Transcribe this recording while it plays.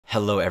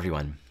Hello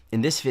everyone.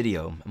 In this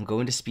video, I'm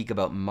going to speak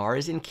about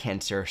Mars in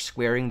Cancer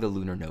squaring the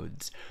lunar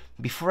nodes.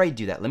 Before I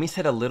do that, let me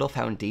set a little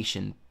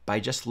foundation by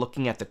just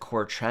looking at the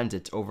core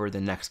transits over the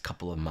next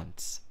couple of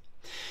months.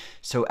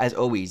 So as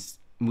always,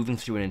 moving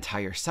through an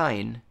entire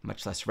sign,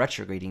 much less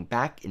retrograding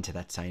back into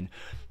that sign,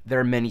 there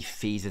are many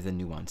phases and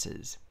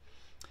nuances.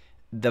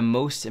 The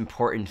most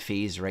important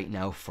phase right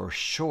now for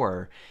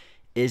sure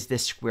is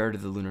this square to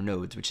the lunar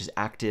nodes, which is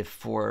active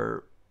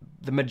for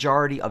the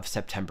majority of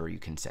September, you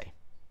can say.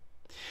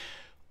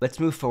 Let's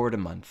move forward a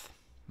month.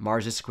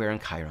 Mars is square in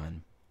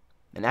Chiron.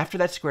 And after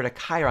that square to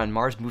Chiron,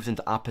 Mars moves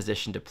into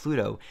opposition to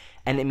Pluto,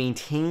 and it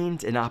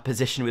maintains an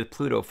opposition with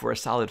Pluto for a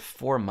solid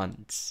 4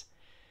 months.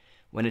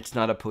 When it's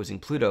not opposing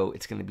Pluto,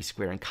 it's going to be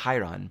square in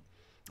Chiron,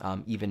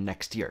 even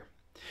next year.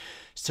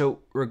 So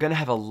we're going to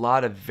have a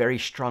lot of very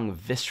strong,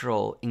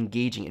 visceral,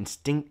 engaging,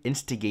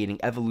 instigating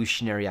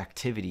evolutionary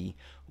activity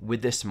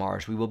with this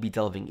Mars. We will be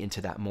delving into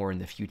that more in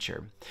the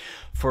future.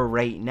 For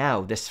right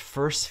now, this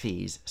first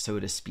phase, so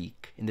to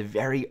speak, in the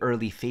very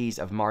early phase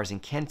of Mars in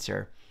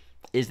Cancer,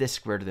 is this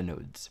square to the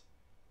nodes.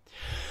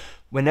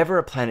 Whenever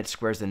a planet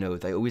squares the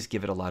nodes, I always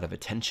give it a lot of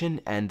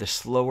attention, and the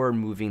slower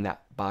moving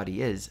that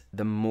body is,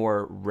 the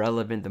more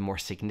relevant, the more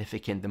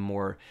significant, the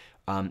more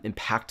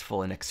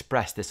impactful and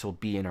expressed this will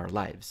be in our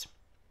lives.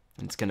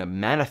 And it's going to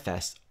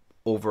manifest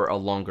over a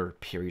longer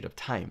period of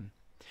time.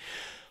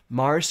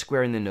 Mars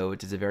squaring the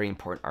nodes is a very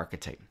important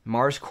archetype.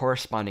 Mars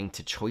corresponding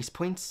to choice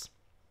points,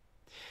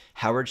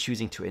 how we're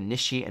choosing to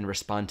initiate and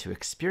respond to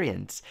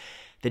experience.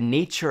 The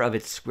nature of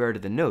its square to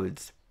the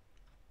nodes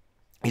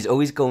is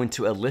always going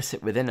to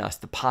elicit within us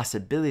the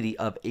possibility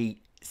of a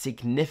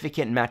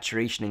significant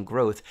maturation and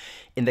growth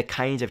in the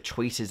kinds of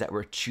choices that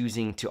we're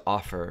choosing to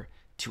offer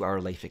to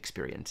our life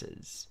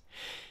experiences.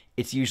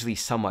 It's usually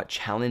somewhat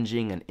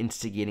challenging and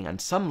instigating on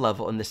some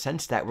level in the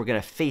sense that we're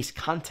going to face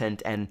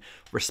content and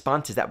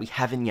responses that we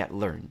haven't yet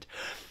learned.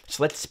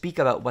 So let's speak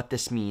about what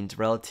this means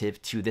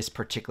relative to this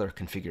particular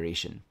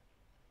configuration.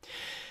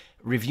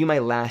 Review my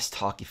last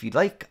talk, if you'd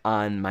like,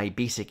 on my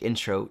basic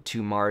intro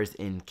to Mars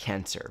in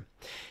Cancer.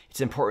 It's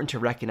important to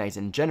recognize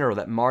in general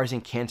that Mars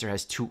in Cancer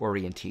has two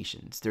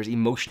orientations. There's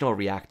emotional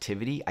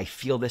reactivity. I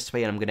feel this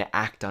way and I'm going to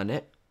act on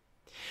it.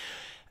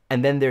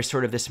 And then there's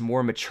sort of this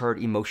more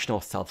matured emotional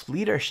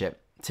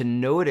self-leadership to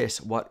notice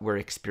what we're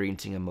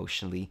experiencing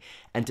emotionally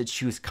and to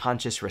choose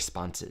conscious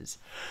responses.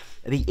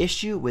 The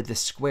issue with the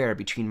square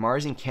between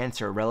Mars and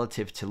Cancer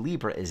relative to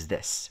Libra is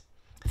this.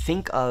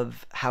 Think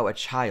of how a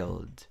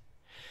child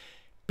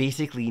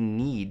basically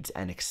needs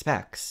and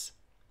expects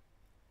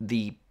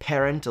the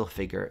parental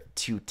figure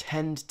to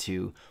tend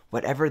to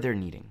whatever they're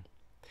needing.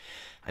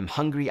 I'm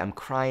hungry, I'm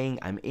crying,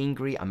 I'm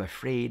angry, I'm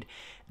afraid.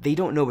 They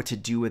don't know what to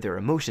do with their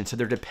emotions, so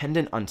they're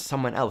dependent on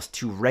someone else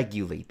to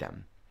regulate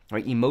them.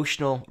 Right?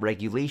 Emotional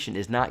regulation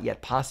is not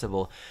yet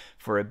possible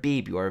for a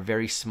baby or a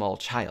very small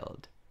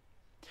child.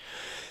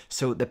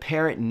 So the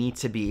parent needs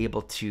to be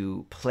able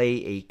to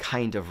play a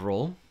kind of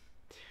role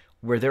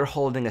where they're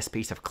holding a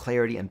space of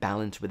clarity and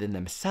balance within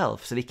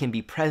themselves so they can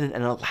be present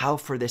and allow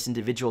for this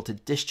individual to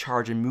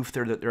discharge and move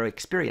through their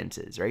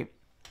experiences, right?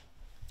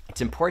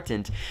 It's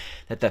important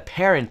that the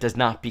parent does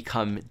not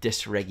become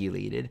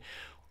dysregulated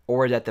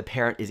or that the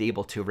parent is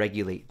able to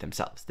regulate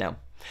themselves. Now,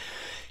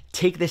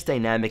 take this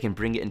dynamic and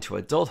bring it into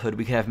adulthood.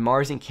 We can have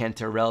Mars in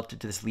Cancer relative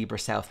to this Libra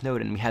South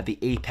node, and we have the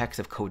apex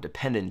of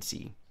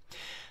codependency.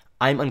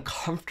 I'm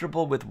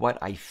uncomfortable with what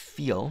I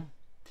feel.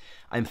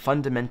 I'm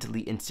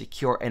fundamentally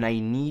insecure, and I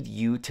need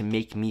you to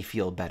make me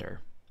feel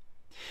better.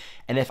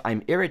 And if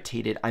I'm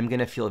irritated, I'm going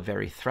to feel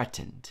very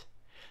threatened.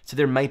 So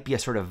there might be a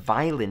sort of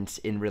violence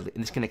and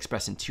this can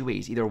express in two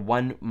ways. Either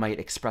one might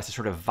express a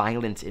sort of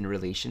violence in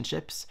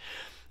relationships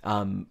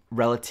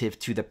relative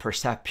to the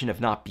perception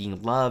of not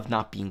being loved,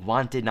 not being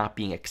wanted, not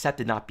being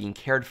accepted, not being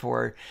cared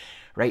for,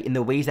 right? In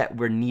the ways that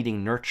we're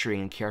needing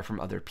nurturing and care from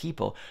other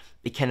people,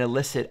 it can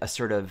elicit a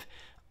sort of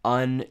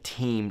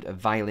untamed,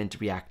 violent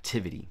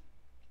reactivity.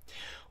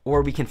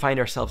 Or we can find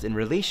ourselves in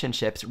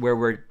relationships where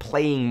we're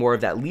playing more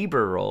of that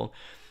Libra role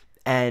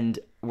and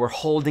we're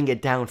holding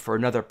it down for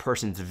another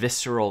person's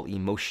visceral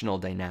emotional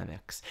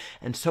dynamics.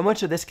 And so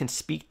much of this can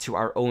speak to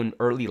our own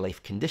early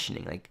life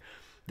conditioning. Like,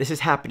 this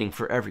is happening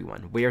for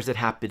everyone. Where is it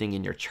happening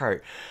in your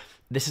chart?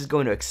 This is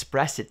going to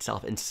express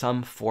itself in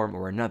some form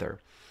or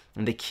another.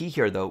 And the key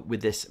here, though,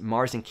 with this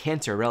Mars in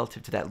Cancer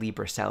relative to that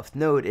Libra South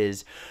node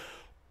is,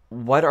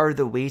 what are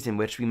the ways in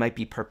which we might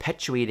be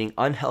perpetuating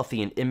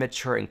unhealthy and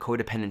immature and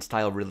codependent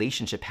style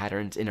relationship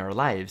patterns in our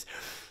lives,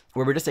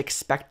 where we're just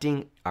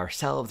expecting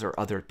ourselves or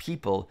other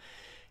people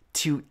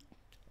to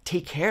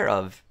take care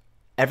of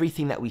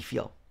everything that we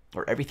feel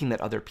or everything that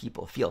other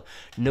people feel.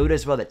 Note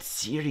as well that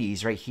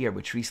Ceres right here,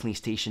 which recently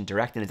stationed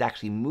direct and is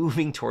actually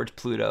moving towards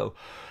Pluto,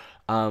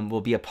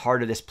 will be a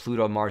part of this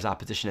Pluto-Mars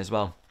opposition as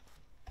well,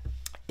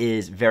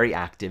 is very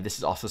active. This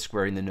is also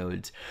squaring the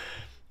nodes.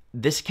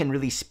 This can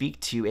really speak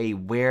to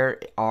where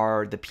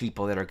are the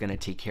people that are going to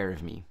take care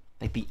of me?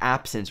 Like the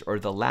absence or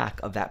the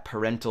lack of that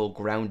parental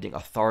grounding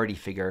authority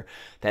figure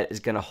that is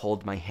going to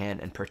hold my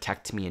hand and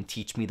protect me and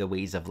teach me the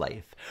ways of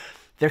life.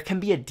 there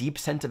can be a deep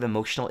sense of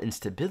emotional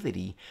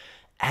instability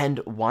and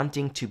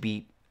wanting to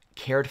be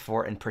cared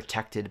for and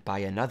protected by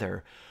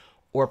another,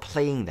 or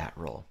playing that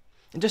role.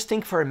 And just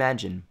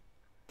imagine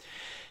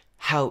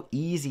how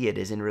easy it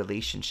is in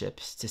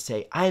relationships to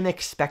say, I'm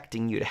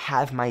expecting you to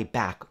have my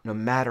back no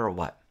matter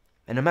what.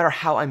 And no matter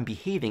how I'm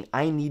behaving,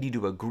 I need you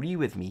to agree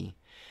with me,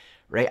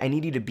 right? I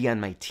need you to be on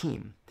my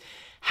team.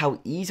 How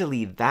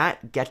easily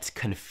that gets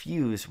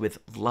confused with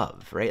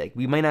love, right? Like,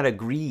 we might not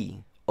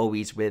agree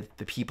always with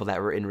the people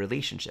that we're in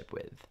relationship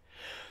with.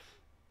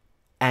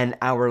 And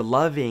our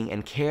loving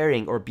and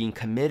caring or being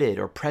committed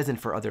or present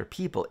for other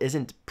people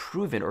isn't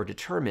proven or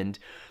determined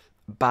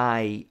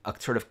by a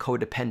sort of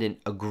codependent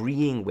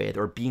agreeing with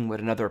or being what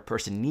another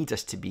person needs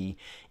us to be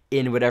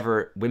in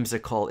whatever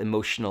whimsical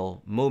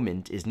emotional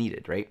moment is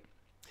needed, right?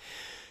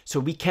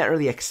 So we can't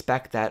really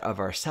expect that of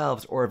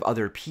ourselves or of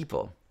other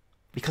people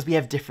because we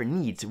have different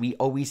needs. We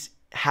always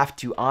have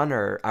to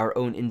honor our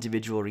own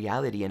individual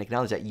reality and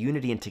acknowledge that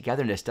unity and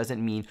togetherness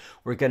doesn't mean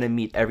we're going to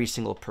meet every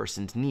single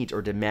person's needs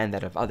or demand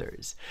that of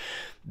others.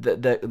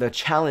 The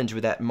challenge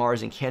with that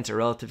Mars in Cancer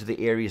relative to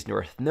the Aries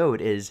North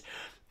Node is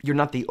you're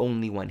not the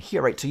only one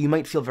here, right? So you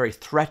might feel very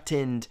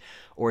threatened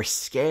or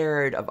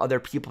scared of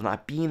other people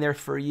not being there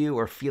for you,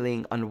 or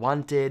feeling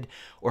unwanted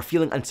or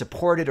feeling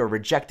unsupported or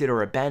rejected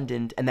or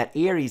abandoned. And that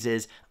Aries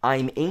is,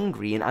 I'm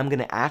angry and I'm going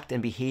to act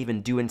and behave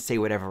and do and say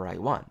whatever I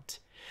want.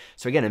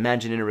 So again,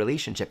 imagine in a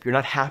relationship, you're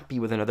not happy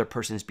with another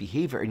person's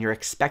behavior and you're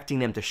expecting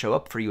them to show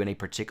up for you in a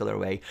particular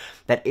way.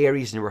 That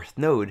Aries North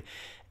Node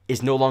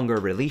is no longer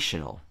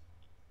relational.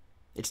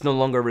 It's no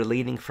longer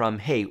relating from,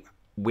 hey,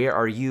 where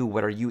are you?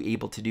 What are you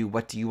able to do?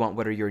 What do you want?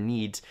 What are your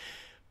needs?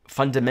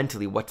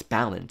 Fundamentally, what's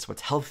balanced?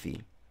 What's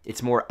healthy?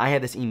 It's more, I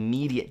have this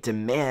immediate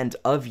demand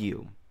of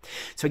you.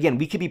 So again,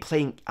 we could be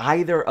playing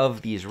either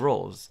of these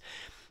roles.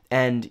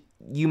 And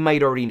you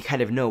might already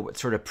kind of know what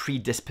sort of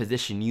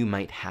predisposition you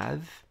might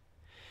have.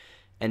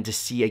 And to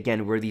see,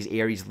 again, where these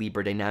Aries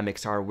Libra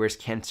dynamics are, where's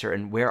Cancer,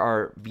 and where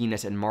are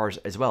Venus and Mars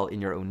as well in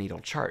your own natal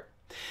chart.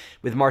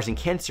 With Mars in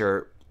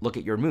Cancer, look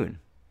at your moon.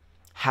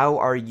 How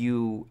are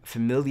you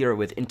familiar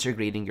with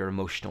integrating your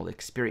emotional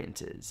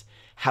experiences?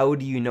 How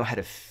do you know how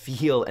to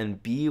feel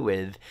and be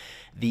with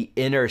the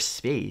inner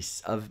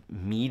space of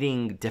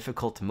meeting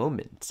difficult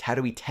moments? How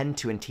do we tend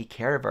to and take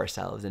care of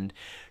ourselves and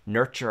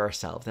nurture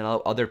ourselves and allow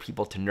other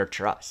people to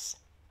nurture us?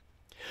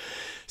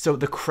 So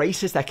the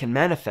crisis that can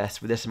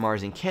manifest with this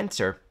Mars in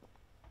Cancer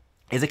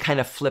is a kind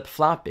of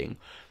flip-flopping.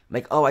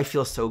 Like, oh, I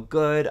feel so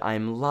good,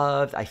 I'm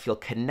loved, I feel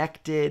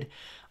connected,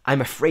 I'm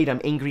afraid,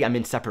 I'm angry, I'm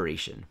in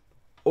separation.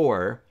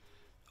 Or,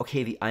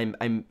 okay,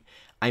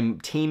 I'm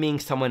taming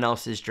someone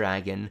else's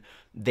dragon.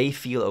 They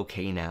feel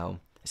okay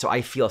now. So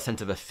I feel a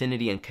sense of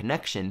affinity and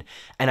connection.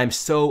 And I'm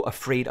so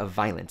afraid of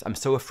violence. I'm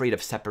so afraid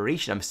of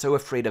separation. I'm so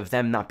afraid of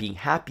them not being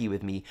happy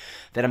with me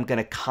that I'm going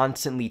to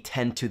constantly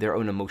tend to their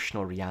own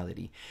emotional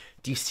reality.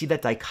 Do you see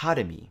that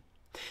dichotomy?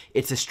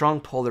 It's a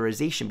strong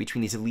polarization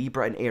between these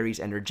Libra and Aries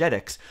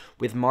energetics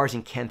with Mars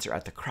and Cancer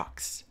at the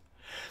crux.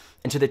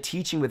 And so the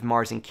teaching with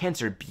Mars in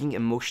Cancer, being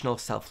emotional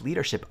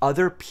self-leadership,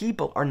 other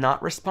people are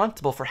not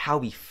responsible for how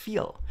we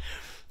feel.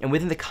 And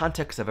within the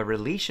context of a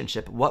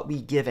relationship, what we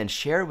give and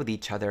share with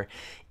each other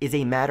is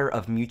a matter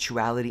of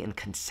mutuality and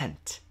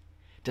consent.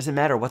 It doesn't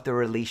matter what the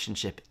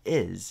relationship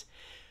is.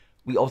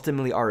 We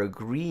ultimately are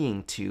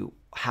agreeing to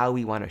how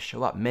we want to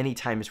show up. Many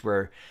times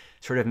we're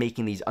sort of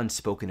making these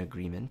unspoken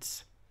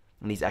agreements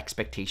and these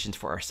expectations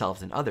for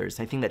ourselves and others.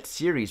 And I think that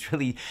series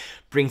really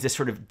brings this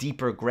sort of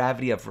deeper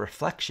gravity of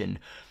reflection.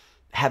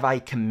 Have I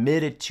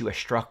committed to a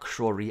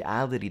structural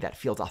reality that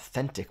feels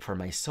authentic for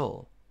my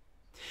soul?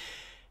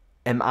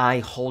 Am I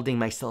holding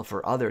myself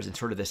or others in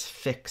sort of this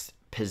fixed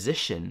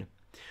position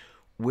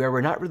where we're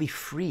not really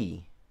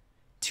free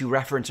to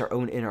reference our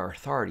own inner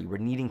authority? We're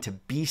needing to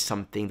be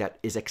something that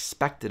is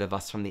expected of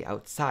us from the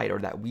outside, or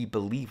that we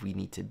believe we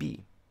need to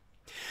be.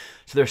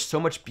 So there's so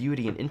much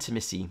beauty and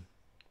intimacy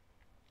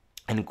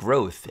and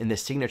growth in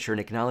this signature, and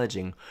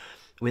acknowledging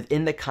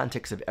within the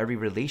context of every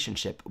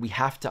relationship, we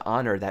have to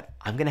honor that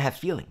I'm going to have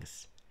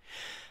feelings.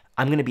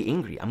 I'm going to be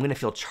angry. I'm going to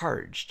feel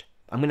charged.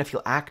 I'm going to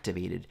feel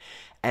activated.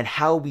 And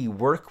how we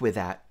work with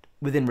that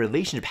within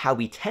relationship, how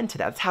we tend to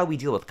that, that's how we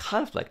deal with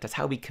conflict. That's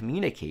how we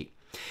communicate.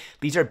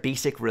 These are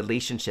basic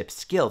relationship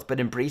skills, but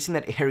embracing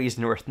that Aries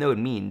North Node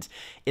means,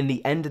 in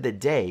the end of the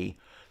day,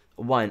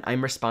 one,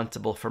 I'm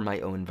responsible for my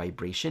own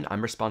vibration.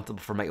 I'm responsible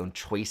for my own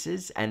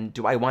choices. And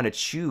do I want to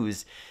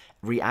choose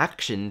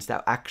reactions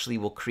that actually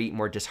will create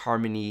more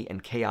disharmony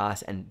and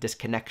chaos and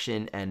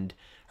disconnection and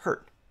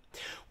hurt?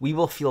 We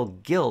will feel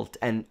guilt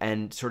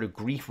and sort of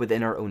grief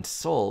within our own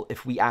soul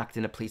if we act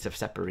in a place of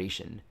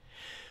separation.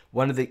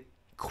 One of the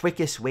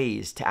quickest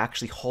ways to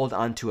actually hold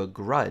on to a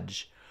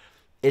grudge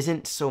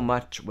isn't so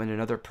much when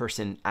another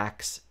person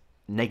acts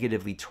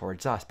negatively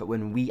towards us, but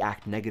when we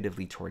act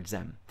negatively towards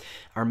them.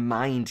 Our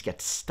minds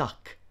get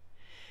stuck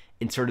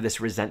in sort of this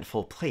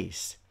resentful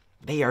place.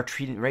 They are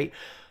treated right,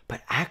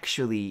 but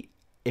actually,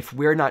 if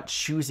we're not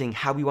choosing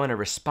how we want to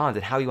respond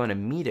and how we want to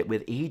meet it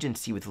with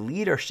agency, with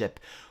leadership,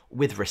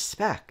 with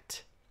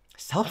respect,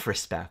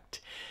 self-respect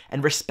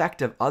and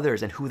respect of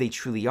others and who they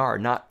truly are,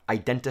 not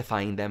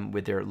identifying them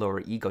with their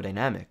lower ego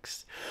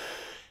dynamics,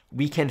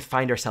 we can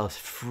find ourselves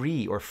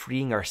free or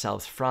freeing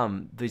ourselves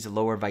from these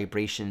lower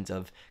vibrations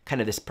of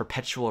kind of this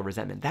perpetual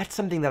resentment. That's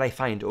something that I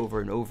find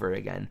over and over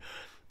again.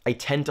 I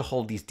tend to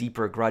hold these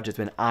deeper grudges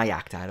when I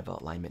act out of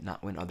alignment,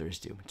 not when others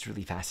do. It's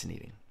really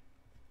fascinating.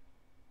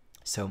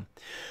 So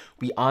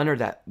we honor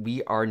that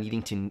we are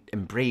needing to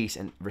embrace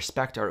and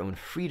respect our own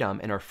freedom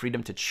and our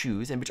freedom to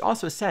choose, and which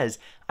also says,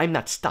 I'm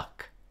not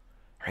stuck,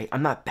 right?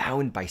 I'm not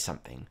bound by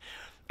something.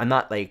 I'm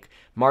not like,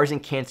 Mars in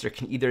Cancer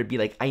can either be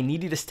like, I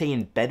need you to stay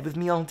in bed with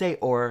me all day,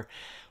 or,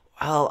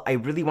 well, I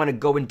really want to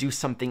go and do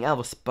something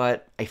else,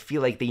 but I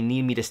feel like they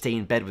need me to stay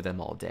in bed with them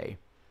all day.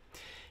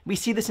 We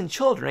see this in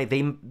children,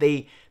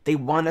 right? They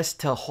want us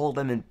to hold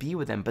them and be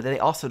with them, but they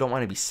also don't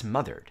want to be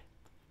smothered.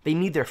 They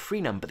need their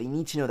freedom, but they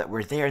need to know that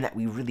we're there and that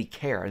we really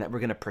care and that we're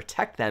going to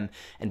protect them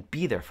and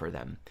be there for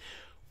them.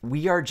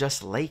 We are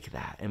just like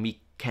that, and we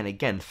can,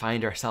 again,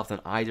 find ourselves in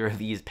either of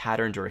these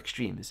patterns or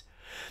extremes.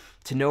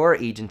 To know our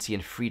agency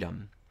and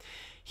freedom,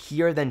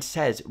 here then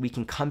says we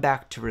can come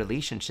back to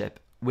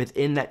relationship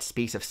within that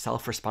space of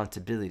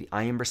self-responsibility.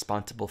 I am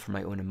responsible for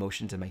my own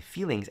emotions and my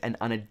feelings, and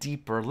on a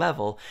deeper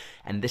level,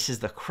 and this is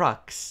the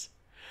crux,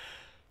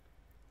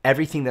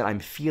 everything that I'm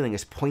feeling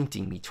is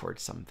pointing me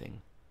towards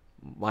something.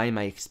 Why am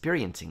I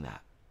experiencing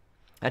that?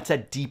 That's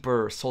that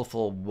deeper,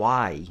 soulful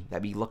why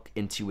that we look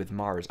into with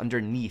Mars.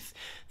 Underneath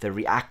the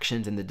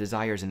reactions and the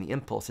desires and the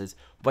impulses,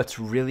 what's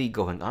really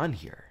going on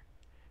here,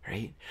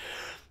 right?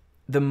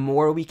 The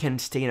more we can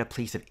stay in a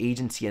place of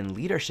agency and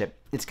leadership,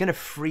 it's going to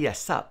free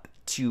us up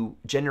to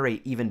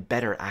generate even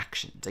better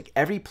actions. Like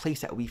every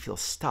place that we feel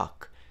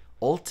stuck,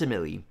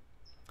 ultimately,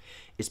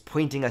 is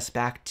pointing us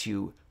back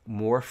to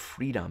more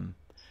freedom,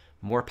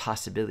 more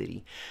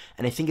possibility.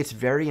 And I think it's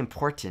very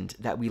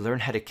important that we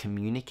learn how to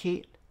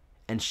communicate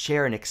and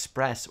share and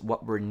express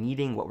what we're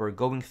needing, what we're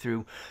going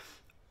through,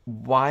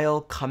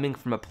 while coming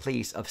from a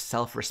place of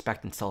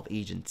self-respect and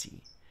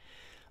self-agency.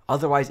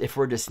 Otherwise, if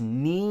we're just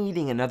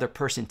needing another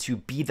person to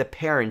be the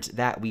parent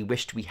that we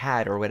wished we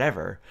had or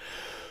whatever,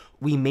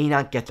 we may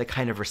not get the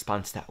kind of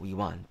response that we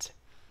want.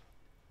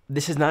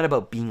 This is not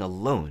about being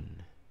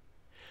alone,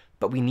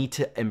 but we need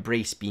to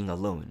embrace being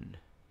alone.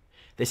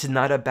 This is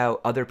not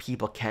about other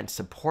people can't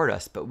support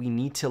us, but we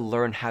need to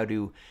learn how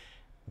to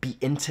be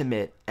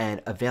intimate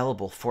and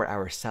available for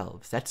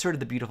ourselves. That's sort of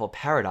the beautiful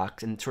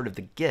paradox and sort of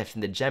the gift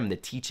and the gem, the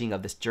teaching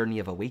of this journey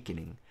of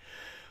awakening.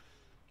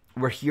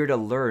 We're here to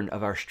learn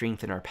of our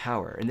strength and our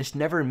power. And this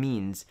never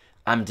means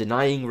I'm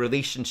denying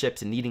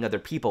relationships and needing other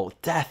people.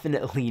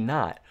 Definitely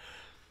not.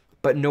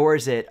 But nor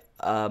is it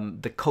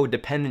the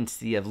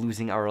codependency of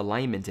losing our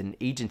alignment and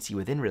agency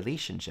within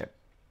relationship.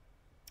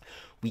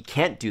 We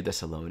can't do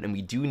this alone, and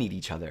we do need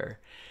each other.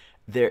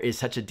 There is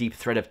such a deep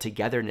thread of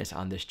togetherness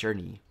on this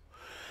journey.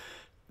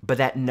 But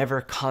that never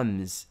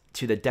comes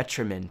to the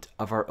detriment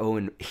of our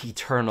own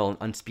eternal and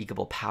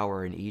unspeakable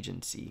power and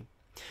agency.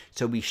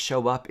 So we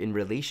show up in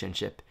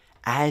relationship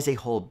as a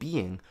whole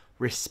being,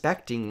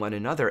 respecting one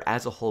another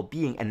as a whole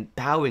being, and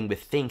bowing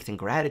with thanks and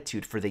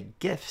gratitude for the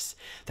gifts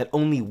that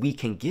only we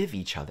can give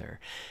each other.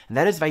 And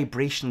that is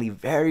vibrationally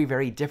very,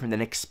 very different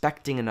than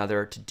expecting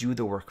another to do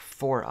the work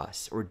for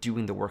us or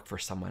doing the work for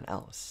someone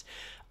else.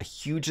 A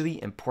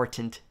hugely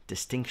important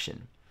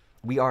distinction.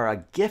 We are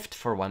a gift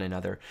for one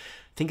another.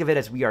 Think of it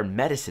as we are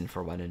medicine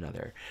for one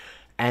another.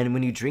 And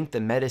when you drink the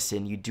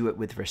medicine, you do it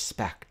with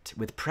respect,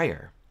 with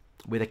prayer,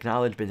 with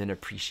acknowledgement and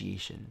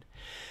appreciation.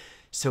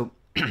 So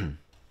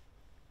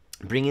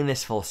bringing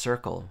this full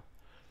circle,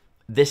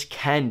 this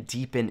can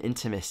deepen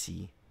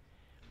intimacy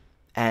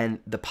and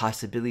the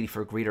possibility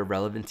for greater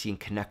relevancy and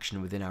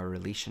connection within our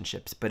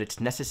relationships. But it's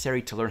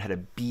necessary to learn how to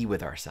be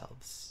with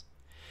ourselves.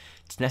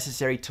 It's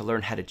necessary to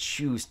learn how to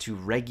choose to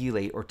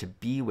regulate or to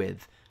be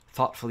with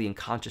thoughtfully and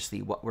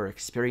consciously what we're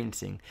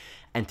experiencing,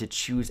 and to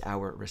choose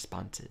our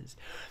responses.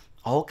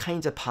 All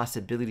kinds of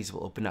possibilities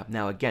will open up.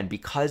 Now, again,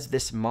 because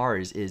this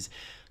Mars is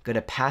going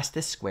to pass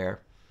this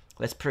square,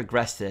 let's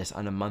progress this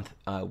on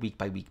a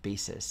week-by-week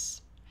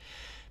basis.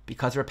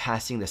 Because we're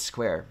passing the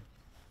square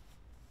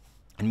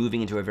and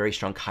moving into a very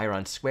strong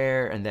Chiron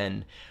square, and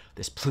then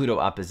this Pluto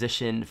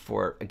opposition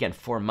for, again,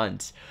 4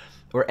 months,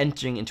 we're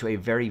entering into a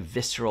very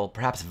visceral,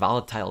 perhaps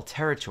volatile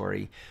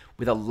territory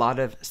with a lot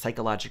of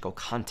psychological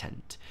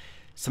content.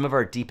 Some of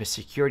our deepest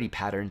security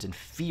patterns and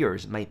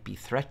fears might be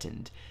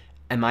threatened.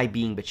 Am I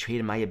being betrayed?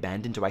 Am I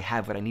abandoned? Do I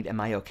have what I need? Am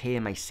I okay?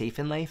 Am I safe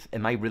in life?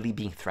 Am I really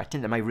being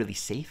threatened? Am I really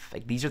safe?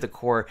 Like, these are the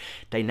core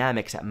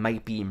dynamics that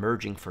might be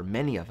emerging for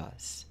many of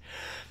us.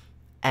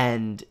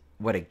 And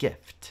what a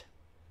gift.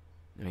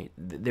 Right?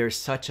 There's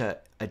such a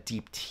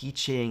deep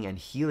teaching and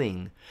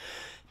healing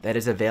that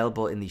is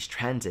available in these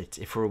transits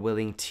if we're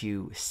willing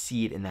to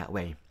see it in that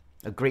way.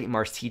 A great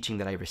Mars teaching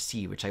that I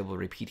receive, which I will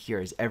repeat here,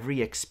 is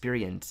every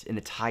experience in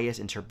its highest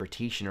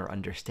interpretation or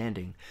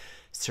understanding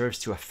serves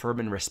to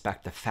affirm and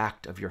respect the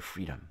fact of your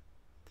freedom.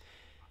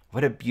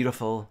 What a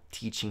beautiful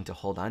teaching to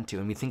hold on to.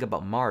 And we think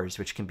about Mars,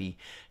 which can be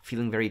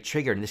feeling very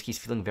triggered, in this case,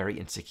 feeling very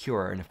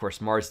insecure. And of course,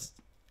 Mars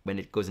when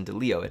it goes into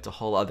Leo. It's a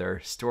whole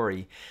other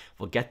story.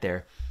 We'll get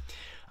there.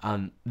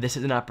 This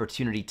is an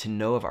opportunity to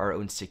know of our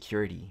own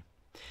security.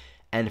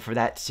 And for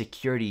that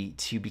security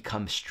to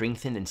become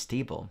strengthened and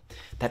stable,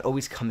 that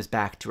always comes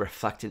back to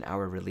reflect in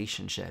our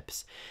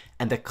relationships.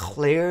 And the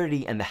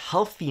clarity and the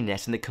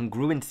healthiness and the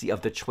congruency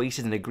of the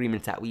choices and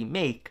agreements that we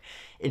make,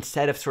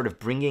 instead of sort of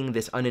bringing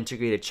this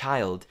unintegrated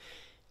child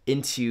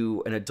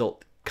into an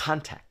adult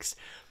context.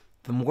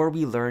 The more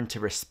we learn to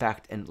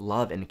respect and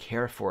love and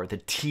care for the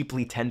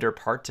deeply tender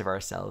parts of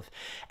ourselves,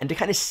 and to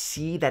kind of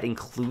see that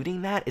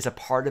including that is a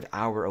part of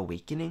our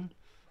awakening,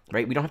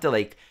 right? We don't have to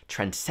like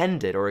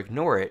transcend it or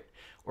ignore it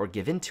or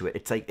give into it.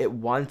 It's like it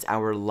wants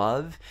our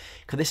love,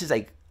 because this is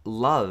like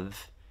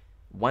love,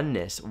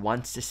 oneness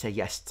wants to say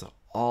yes to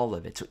all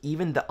of it. So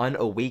even the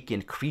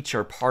unawakened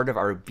creature part of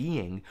our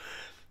being,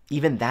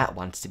 even that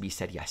wants to be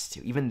said yes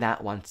to. Even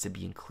that wants to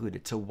be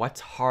included. So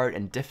what's hard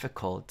and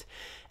difficult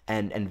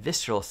and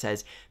visceral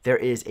says there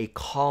is a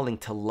calling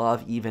to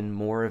love even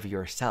more of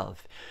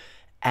yourself.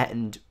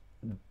 And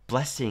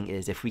blessing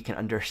is, if we can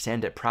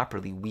understand it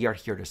properly, we are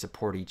here to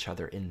support each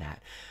other in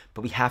that.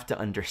 But we have to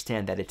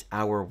understand that it's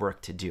our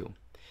work to do.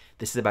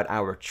 This is about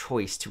our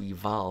choice to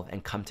evolve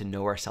and come to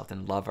know ourselves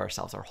and love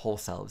ourselves, our whole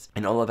selves,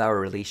 and all of our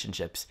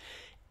relationships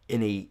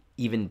in a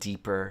even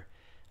deeper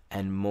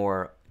and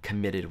more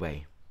committed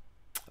way.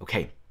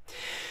 Okay,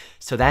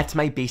 so that's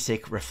my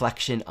basic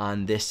reflection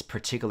on this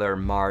particular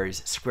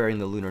Mars squaring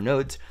the lunar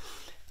nodes.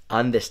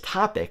 On this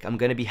topic, I'm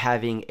going to be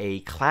having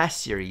a class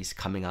series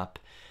coming up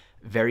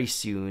very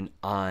soon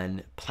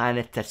on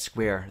planets that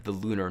square the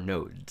lunar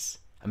nodes.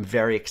 I'm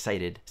very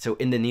excited. So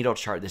in the natal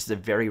chart, this is a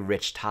very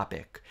rich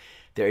topic.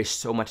 There is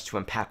so much to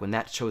unpack. When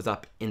that shows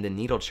up in the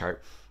natal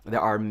chart, there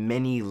are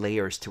many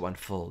layers to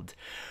unfold.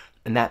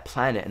 And that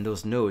planet and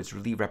those nodes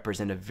really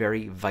represent a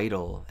very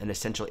vital and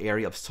essential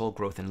area of soul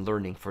growth and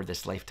learning for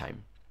this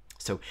lifetime.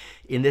 So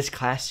in this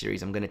class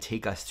series, I'm going to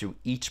take us through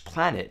each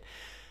planet,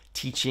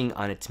 teaching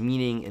on its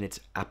meaning and its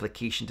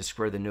application to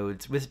square the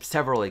nodes with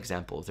several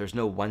examples. There's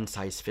no one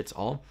size fits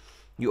all.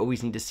 You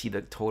always need to see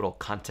the total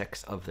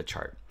context of the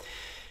chart.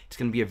 It's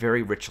going to be a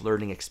very rich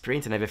learning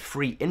experience, and I have a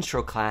free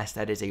intro class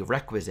that is a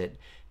requisite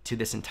to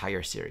this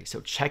entire series.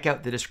 So check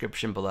out the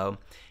description below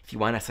if you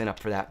want to sign up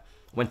for that.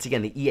 Once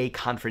again, the EA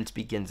conference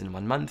begins in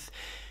 1 month.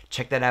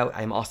 Check that out.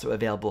 I'm also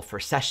available for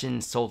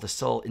sessions, soul to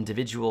soul,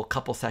 individual,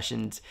 couple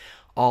sessions,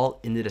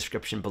 all in the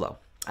description below.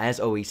 As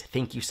always,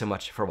 thank you so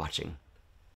much for watching.